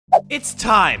It's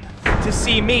time to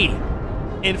see me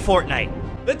in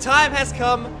Fortnite. The time has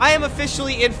come. I am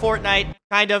officially in Fortnite,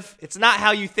 kind of. It's not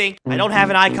how you think. I don't have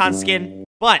an icon skin,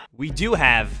 but we do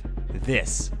have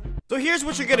this. So here's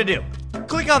what you're gonna do.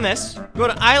 Click on this, go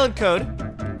to island code,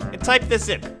 and type this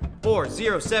in.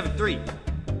 4073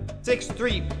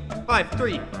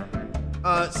 6353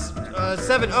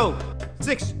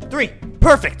 7063.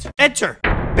 Perfect. Enter.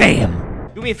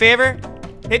 Bam. Do me a favor.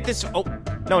 Hit this. Oh,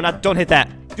 no, don't hit that.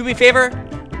 Do me a favor.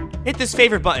 Hit this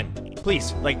favorite button.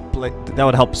 Please, like that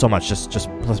would help so much. Just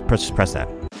press that.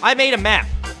 I made a map.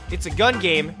 It's a gun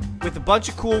game with a bunch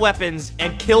of cool weapons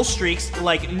and kill streaks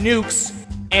like nukes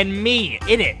and me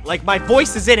in it. Like my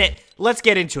voice is in it. Let's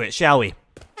get into it, shall we?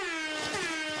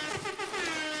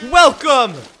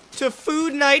 Welcome to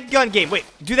FOODNITE gun game. Wait,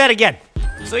 do that again.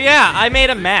 So yeah, I made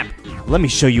a map. Let me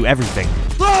show you everything.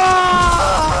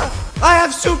 Ah! I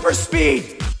have super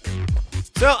speed.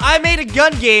 So I made a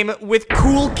gun game with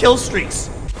cool kill streaks.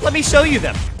 Let me show you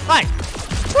them. Hi.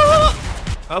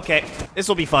 Okay, this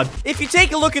will be fun. If you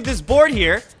take a look at this board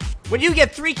here, when you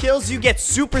get 3 kills, you get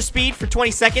super speed for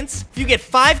 20 seconds. If you get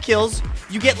 5 kills,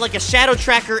 you get like a shadow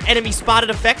tracker enemy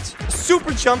spotted effect,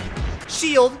 super jump,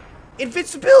 shield,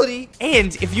 invincibility,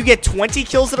 and if you get 20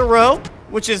 kills in a row,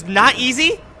 which is not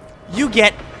easy, you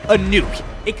get a nuke.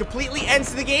 It completely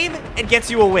ends the game and gets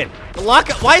you a win.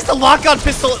 Why is the lock-on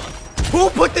pistol? Who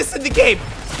put this in the game?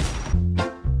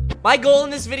 My goal in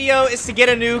this video is to get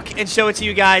a nuke and show it to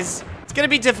you guys. It's gonna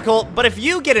be difficult, but if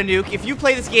you get a nuke, if you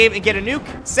play this game and get a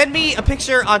nuke, send me a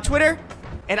picture on Twitter,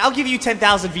 and I'll give you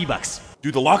 10,000 V-Bucks.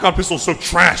 Dude, the lock-on pistol is so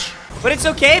trash. But it's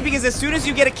okay, because as soon as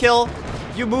you get a kill,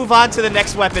 you move on to the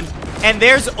next weapon. And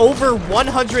there's over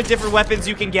 100 different weapons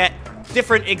you can get.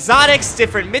 Different exotics,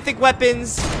 different mythic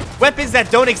weapons, weapons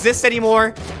that don't exist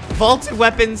anymore, vaulted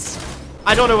weapons.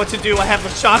 I don't know what to do. I have a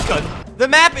shotgun. The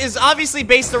map is obviously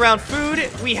based around food.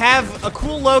 We have a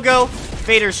cool logo.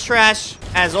 Vader's trash,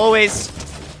 as always.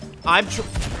 I'm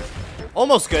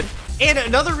almost good. And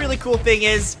another really cool thing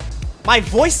is my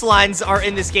voice lines are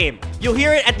in this game. You'll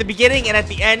hear it at the beginning and at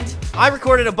the end. I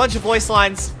recorded a bunch of voice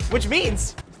lines, which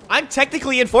means I'm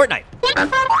technically in Fortnite.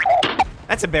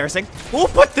 That's embarrassing. Who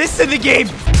put this in the game?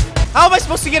 How am I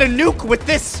supposed to get a nuke with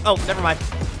this? Oh, never mind.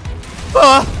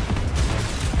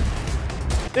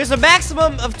 There's a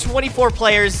maximum of 24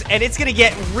 players, and it's gonna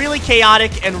get really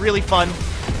chaotic and really fun.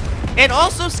 And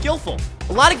also skillful.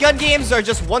 A lot of gun games are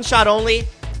just one-shot only.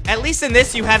 At least in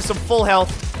this, you have some full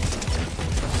health.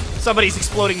 Somebody's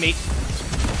exploding me.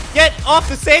 Get off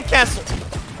the sandcastle.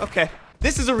 Okay.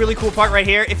 This is a really cool part right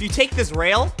here. If you take this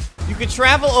rail, you can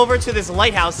travel over to this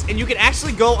lighthouse, and you can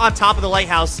actually go on top of the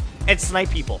lighthouse and snipe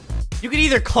people. You can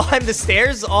either climb the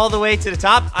stairs all the way to the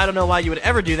top. I don't know why you would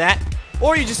ever do that.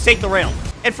 Or you just take the rail.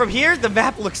 And from here, the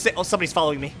map looks... Oh, somebody's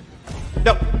following me.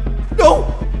 No.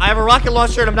 No! I have a rocket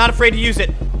launcher, and I'm not afraid to use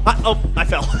it. Oh, I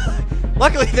fell.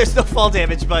 Luckily, there's no fall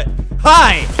damage, but...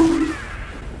 Hi!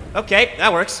 Okay,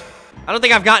 that works. I don't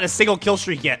think I've gotten a single kill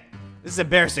streak yet. This is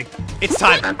embarrassing. It's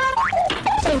time.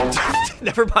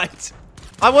 Never mind.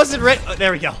 I wasn't ready. Oh,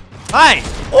 there we go. Hi!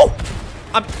 Oh!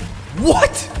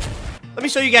 What? Let me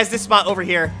show you guys this spot over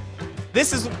here.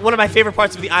 This is one of my favorite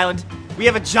parts of the island. We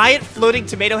have a giant floating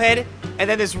tomato head, and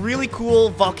then this really cool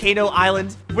volcano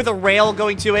island with a rail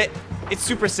going to it. It's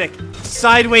super sick.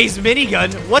 Sideways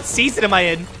minigun. What season am I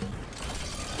in?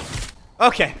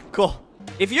 Okay, cool.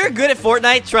 If you're good at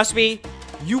Fortnite, trust me,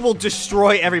 you will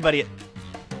destroy everybody.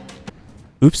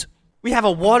 Oops. We have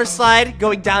a water slide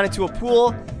going down into a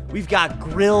pool. We've got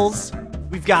grills.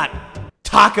 We've got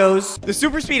tacos. The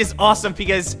super speed is awesome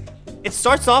because it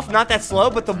starts off not that slow,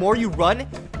 but the more you run,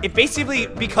 it basically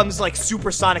becomes like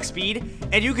supersonic speed,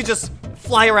 and you can just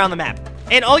fly around the map.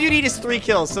 And all you need is 3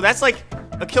 kills, so that's like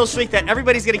a kill streak that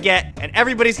everybody's gonna get, and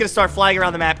everybody's gonna start flying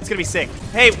around the map. It's gonna be sick.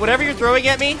 Hey, whatever you're throwing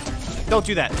at me, don't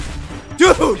do that.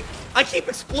 Dude, I keep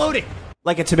exploding.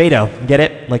 Like a tomato. Get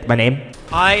it? Like my name?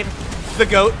 I'm the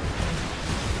GOAT.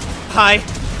 Hi.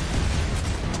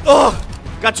 Oh,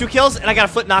 got 2 kills, and I got a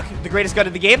flint knock, the greatest gun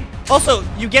in the game. Also,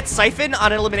 you get siphon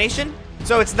on elimination,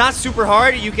 so it's not super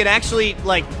hard. You can actually,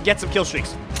 like, get some kill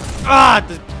streaks. Ah,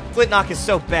 the flint knock is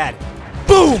so bad.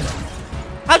 Boom!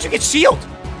 How'd you get shield?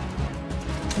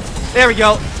 There we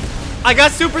go. I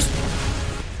got super...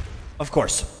 Of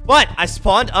course. But I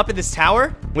spawned up in this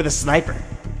tower with a sniper.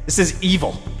 This is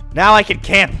evil. Now I can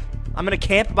camp. I'm gonna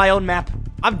camp my own map.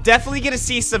 I'm definitely gonna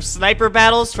see some sniper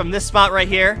battles from this spot right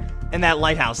here and that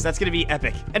lighthouse. That's gonna be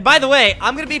epic. And by the way,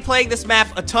 I'm gonna be playing this map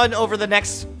a ton over the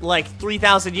next, like,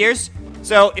 3,000 years.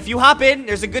 So if you hop in,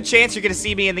 there's a good chance you're gonna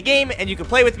see me in the game, and you can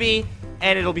play with me,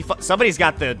 and it'll be fun. Somebody's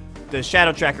got the the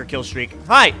shadow tracker kill streak.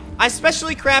 Hi, I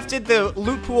specially crafted the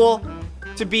loot pool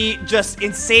to be just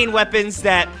insane weapons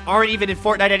that aren't even in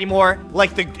Fortnite anymore,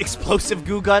 like the explosive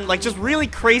goo gun, like just really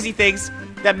crazy things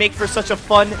that make for such a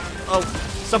fun... Oh,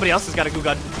 somebody else has got a goo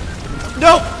gun.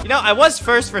 No! You know, I was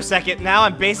first for a second, now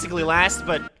I'm basically last,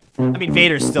 but I mean,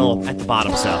 Vader's still at the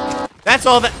bottom, so that's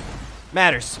all that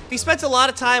matters. We spent a lot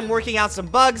of time working out some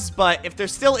bugs, but if there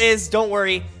still is, don't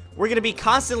worry. We're gonna be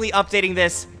constantly updating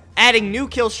this, adding new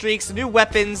kill streaks, new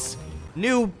weapons,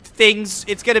 new things.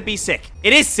 It's gonna be sick.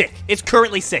 It is sick. It's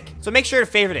currently sick. So make sure to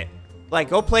favorite it. Like,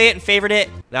 go play it and favorite it.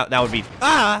 That would be...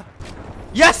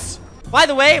 Yes! By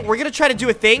the way, we're gonna try to do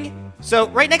a thing. So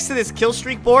right next to this kill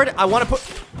streak board, I want to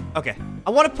put... Okay. I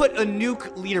want to put a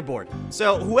nuke leaderboard.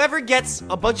 So whoever gets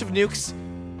a bunch of nukes,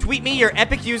 tweet me your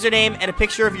epic username and a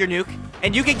picture of your nuke,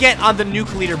 and you can get on the nuke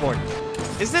leaderboard.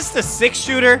 Is this the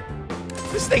 6-shooter?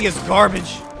 This thing is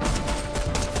garbage.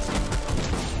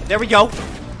 There we go.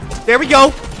 There we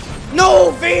go.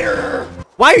 No, Vader!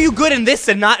 Why are you good in this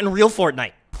and not in real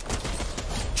Fortnite?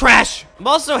 Trash. I'm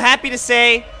also happy to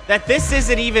say that this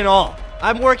isn't even all.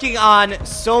 I'm working on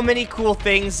so many cool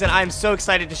things and I'm so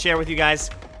excited to share with you guys.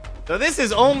 So this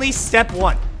is only step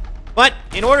 1. But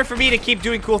in order for me to keep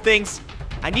doing cool things,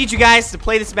 I need you guys to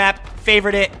play this map,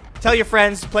 favorite it, tell your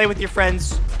friends, play with your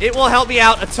friends. It will help me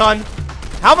out a ton.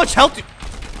 How much help do...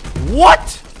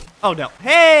 What? Oh no.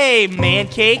 Hey, man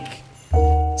cake.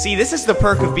 See, this is the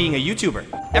perk of being a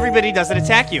YouTuber. Everybody doesn't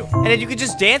attack you. And then you can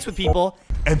just dance with people.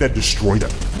 And then destroy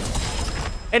them.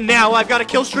 And now I've got a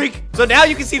kill streak. So now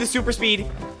you can see the super speed.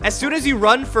 As soon as you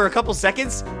run for a couple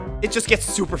seconds, it just gets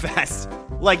super fast.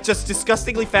 Like, just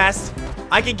disgustingly fast.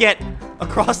 I can get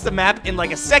across the map in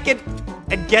like a second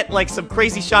and get like some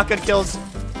crazy shotgun kills.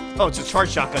 Oh, it's a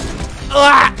charged shotgun.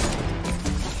 Ah!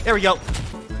 There we go.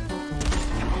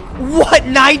 What,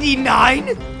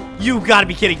 99? You gotta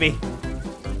be kidding me.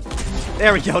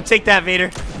 There we go. Take that,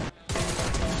 Vader.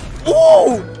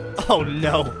 Ooh! Oh,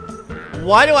 no.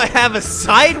 Why do I have a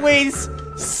sideways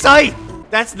sight?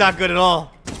 That's not good at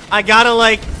all. I gotta,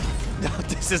 like... No,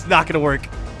 this is not gonna work.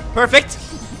 Perfect.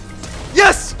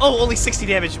 Yes! Oh, only 60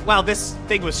 damage. Wow, this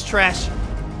thing was trash.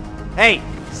 Hey,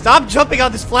 stop jumping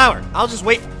on this flower. I'll just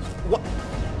wait. What?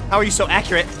 How are you so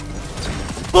accurate?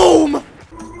 Boom!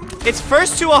 It's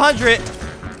first to 100,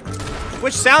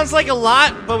 which sounds like a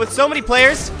lot, but with so many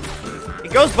players,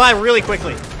 it goes by really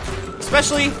quickly.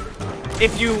 Especially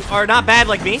if you are not bad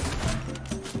like me.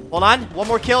 Hold on, one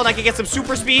more kill and I can get some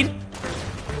super speed.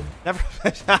 Never.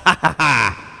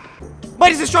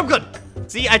 But it's a drum gun.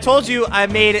 See, I told you I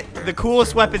made the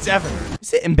coolest weapons ever.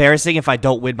 Is it embarrassing if I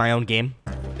don't win my own game?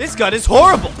 This gun is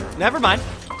horrible. Never mind.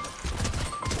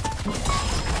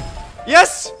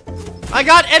 Yes! I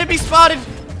got enemy spotted.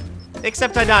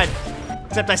 Except I died.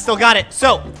 Except I still got it.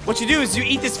 So, what you do is you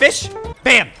eat this fish.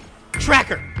 Bam!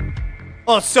 Tracker.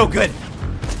 Oh, it's so good.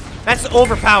 That's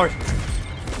overpowered.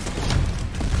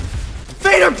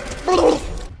 Vader!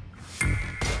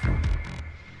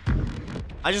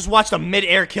 I just watched a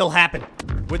mid-air kill happen.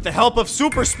 With the help of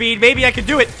super speed, maybe I could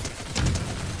do it.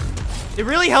 It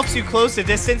really helps you close the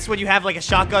distance when you have like a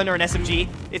shotgun or an SMG.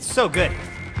 It's so good.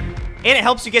 And it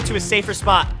helps you get to a safer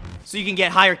spot so you can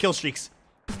get higher kill streaks.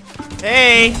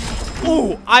 Hey!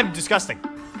 Ooh, I'm disgusting.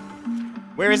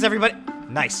 Where is everybody?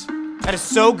 Nice. That is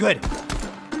so good.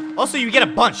 Also, you get a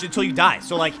bunch until you die.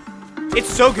 So, like, it's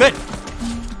so good.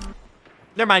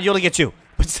 Never mind, you only get 2.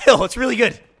 But still, it's really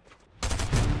good.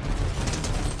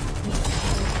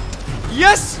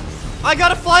 Yes! I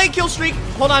got a flying kill streak.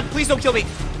 Hold on, please don't kill me.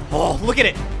 Oh, look at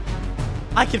it.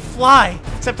 I can fly.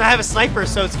 Except I have a sniper,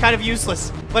 so it's kind of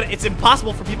useless. But it's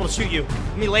impossible for people to shoot you.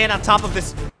 Let me land on top of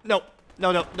this. No.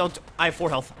 No, no, no. I have 4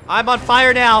 health. I'm on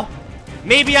fire now.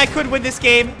 Maybe I could win this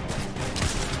game.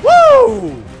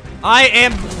 Woo! I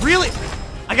am really...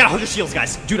 I got 100 shields,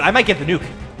 guys. Dude, I might get the nuke.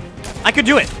 I could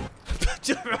do it.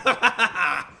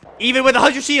 Even with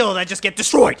 100 shield, I just get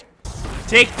destroyed.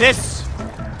 Take this.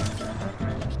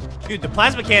 Dude, the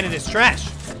plasma cannon is trash.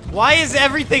 Why is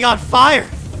everything on fire?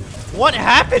 What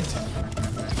happened?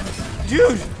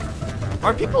 Dude,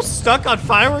 are people stuck on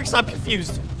fireworks? I'm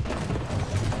confused.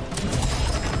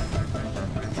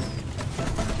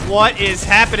 What is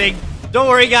happening? Don't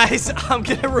worry, guys. I'm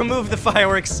gonna remove the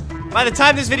fireworks. By the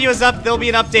time this video is up, there'll be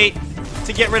an update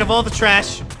to get rid of all the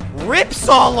trash.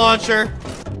 Ripsaw launcher.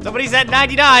 Somebody's at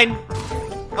 99.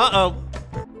 Uh-oh.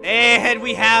 And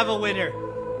we have a winner.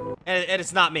 And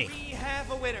it's not me. We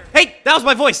have a winner. Hey, that was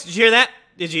my voice. Did you hear that?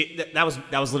 Did you? That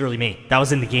was literally me. That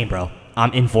was in the game, bro.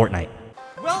 I'm in Fortnite.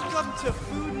 Welcome to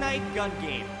FOODNITE gun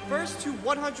game. First to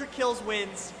 100 kills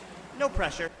wins. No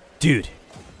pressure. Dude,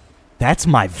 that's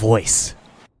my voice.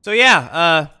 So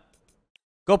yeah,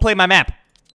 Go play my map.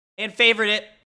 And favorite it.